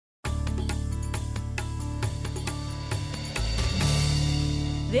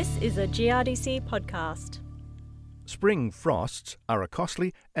This is a GRDC podcast. Spring frosts are a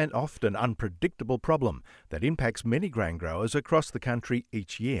costly and often unpredictable problem that impacts many grain growers across the country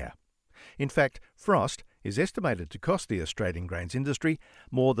each year. In fact, frost is estimated to cost the Australian grains industry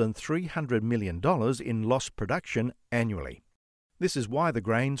more than $300 million in lost production annually. This is why the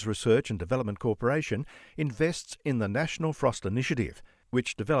Grains Research and Development Corporation invests in the National Frost Initiative,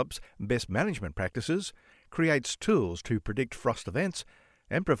 which develops best management practices, creates tools to predict frost events,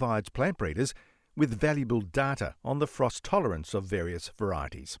 and provides plant breeders with valuable data on the frost tolerance of various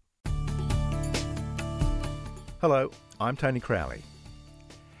varieties. Hello, I'm Tony Crowley.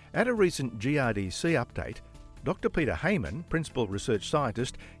 At a recent GRDC update, Dr. Peter Heyman, Principal Research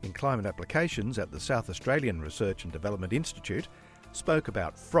Scientist in Climate Applications at the South Australian Research and Development Institute, spoke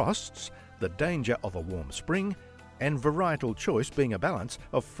about frosts, the danger of a warm spring, and varietal choice being a balance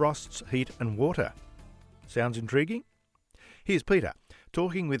of frosts, heat and water. Sounds intriguing? Here's Peter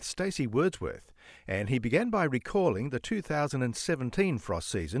talking with Stacey Wordsworth, and he began by recalling the 2017 frost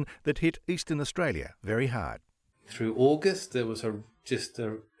season that hit Eastern Australia very hard. Through August, there was just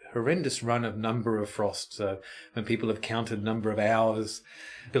a horrendous run of number of frosts. When people have counted number of hours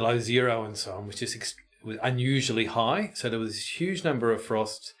below zero and so on, which was unusually high. So there was a huge number of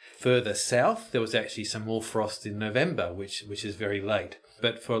frosts. Further south, there was actually some more frost in November, which is very late.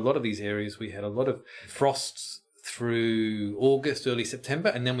 But for a lot of these areas, we had a lot of frosts through August, early September,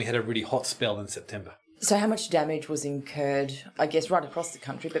 and then we had a really hot spell in September. So how much damage was incurred, I guess, right across the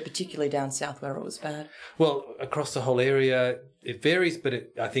country, but particularly down south where it was bad? Well, across the whole area, it varies,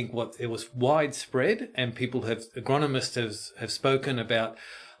 but I think it was widespread, and agronomists have spoken about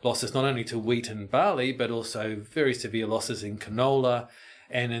losses not only to wheat and barley, but also very severe losses in canola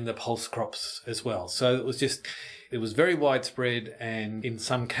and in the pulse crops as well. So it was very widespread, and in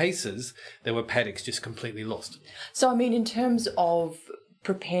some cases, there were paddocks just completely lost. So, I mean, in terms of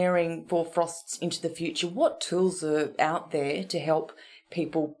preparing for frosts into the future, what tools are out there to help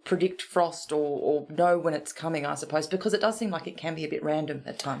people predict frost or know when it's coming, I suppose, because it does seem like it can be a bit random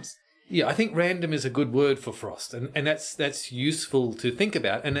at times. Yeah, I think random is a good word for frost, and that's useful to think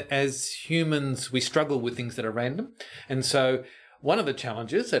about. And as humans, we struggle with things that are random. And so one of the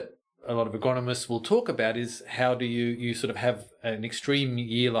challenges that a lot of agronomists will talk about is how do you sort of have an extreme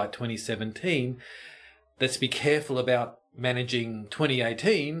year like 2017. Let's be careful about managing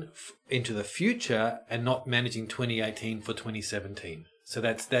 2018 into the future and not managing 2018 for 2017. So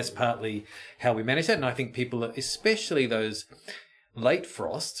that's partly how we manage that. And I think people, especially those late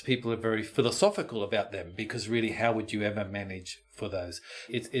frosts, people are very philosophical about them, because really, how would you ever manage for those?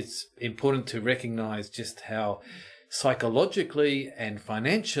 It's important to recognize just how psychologically and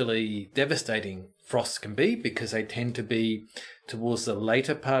financially devastating frosts can be, because they tend to be towards the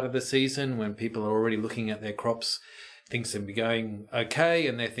later part of the season when people are already looking at their crops. Things can be going okay,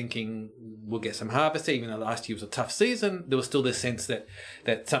 and they're thinking we'll get some harvest. Even though last year was a tough season, there was still this sense that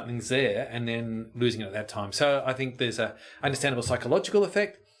something's there, and then losing it at that time. So I think there's a understandable psychological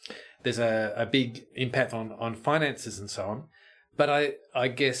effect. There's a big impact on finances and so on. But I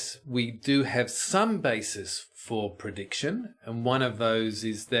guess we do have some basis for prediction, and one of those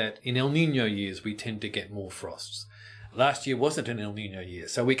is that in El Nino years we tend to get more frosts. Last year wasn't an El Nino year,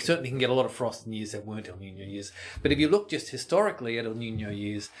 so we certainly can get a lot of frost in years that weren't El Nino years. But if you look just historically at El Nino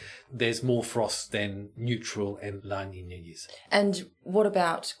years, there's more frost than neutral and La Nina years. And what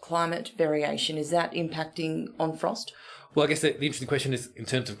about climate variation? Is that impacting on frost? Well, I guess the interesting question is in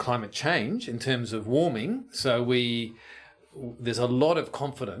terms of climate change, in terms of warming. So there's a lot of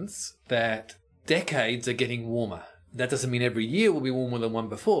confidence that decades are getting warmer. That doesn't mean every year will be warmer than one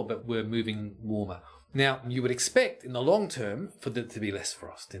before, but we're moving warmer. Now, you would expect in the long term for there to be less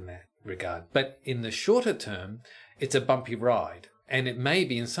frost in that regard. But in the shorter term, it's a bumpy ride. And it may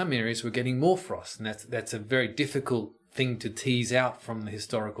be in some areas we're getting more frost. And that's a very difficult thing to tease out from the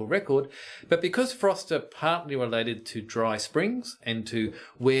historical record. But because frosts are partly related to dry springs and to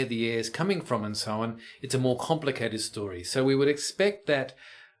where the air is coming from and so on, it's a more complicated story. So we would expect that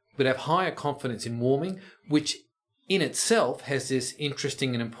we'd have higher confidence in warming, which in itself has this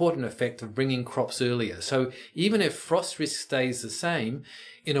interesting and important effect of bringing crops earlier. So even if frost risk stays the same,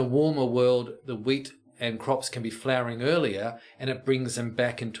 in a warmer world, the wheat and crops can be flowering earlier, and it brings them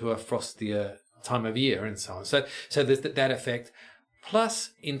back into a frostier time of year and so on. So there's that effect.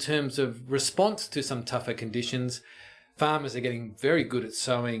 Plus, in terms of response to some tougher conditions, farmers are getting very good at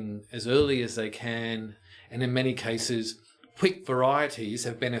sowing as early as they can, and in many cases, quick varieties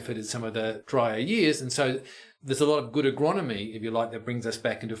have benefited some of the drier years, and so there's a lot of good agronomy, if you like, that brings us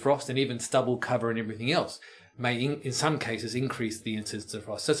back into frost, and even stubble cover and everything else may, in some cases, increase the incidence of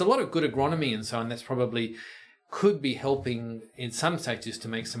frost. So there's a lot of good agronomy and so on that's probably could be helping in some stages to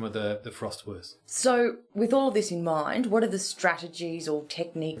make some of the frost worse. So, with all of this in mind, what are the strategies or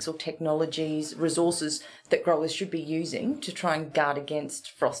techniques or technologies, resources that growers should be using to try and guard against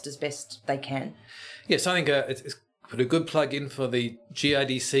frost as best they can? Yes, I think it's put a good plug in for the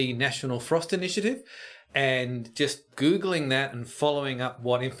GRDC National Frost Initiative. And just Googling that and following up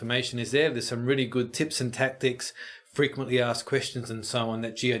what information is there. There's some really good tips and tactics, frequently asked questions and so on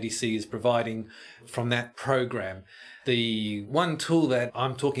that GRDC is providing from that program. The one tool that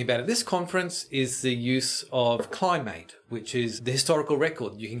I'm talking about at this conference is the use of Climate, which is the historical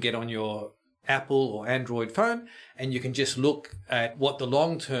record you can get on your Apple or Android phone, and you can just look at what the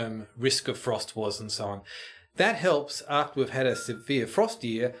long-term risk of frost was and so on. That helps after we've had a severe frost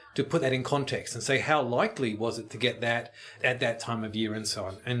year to put that in context and say how likely was it to get that at that time of year and so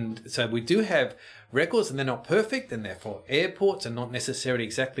on. And so we do have records, and they're not perfect, and therefore airports are not necessarily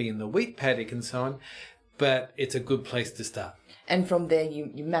exactly in the wheat paddock and so on, but it's a good place to start. And from there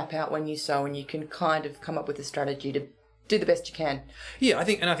you map out when you sow, and you can kind of come up with a strategy to do the best you can. Yeah, I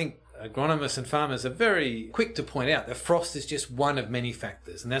think agronomists and farmers are very quick to point out that frost is just one of many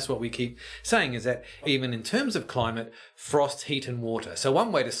factors. And that's what we keep saying, is that even in terms of climate, frost, heat and water. So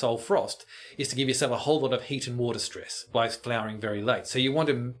one way to solve frost is to give yourself a whole lot of heat and water stress by flowering very late. So you want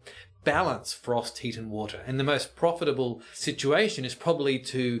to balance frost, heat and water. And the most profitable situation is probably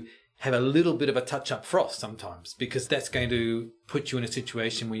to have a little bit of a touch-up frost sometimes, because that's going to put you in a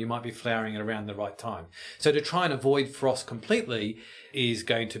situation where you might be flowering at around the right time. So to try and avoid frost completely is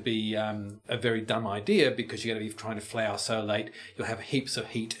going to be a very dumb idea, because you're going to be trying to flower so late, you'll have heaps of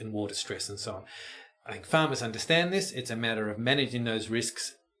heat and water stress and so on. I think farmers understand this. It's a matter of managing those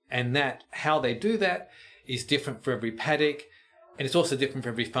risks, and that how they do that is different for every paddock. And it's also different for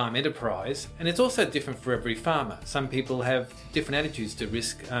every farm enterprise, and it's also different for every farmer. Some people have different attitudes to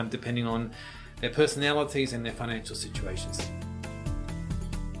risk depending on their personalities and their financial situations.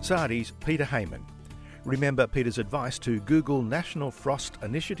 SARDI's Peter Heyman. Remember Peter's advice to Google National Frost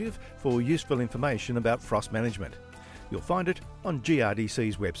Initiative for useful information about frost management. You'll find it on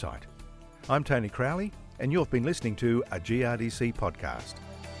GRDC's website. I'm Tony Crowley, and you've been listening to a GRDC podcast.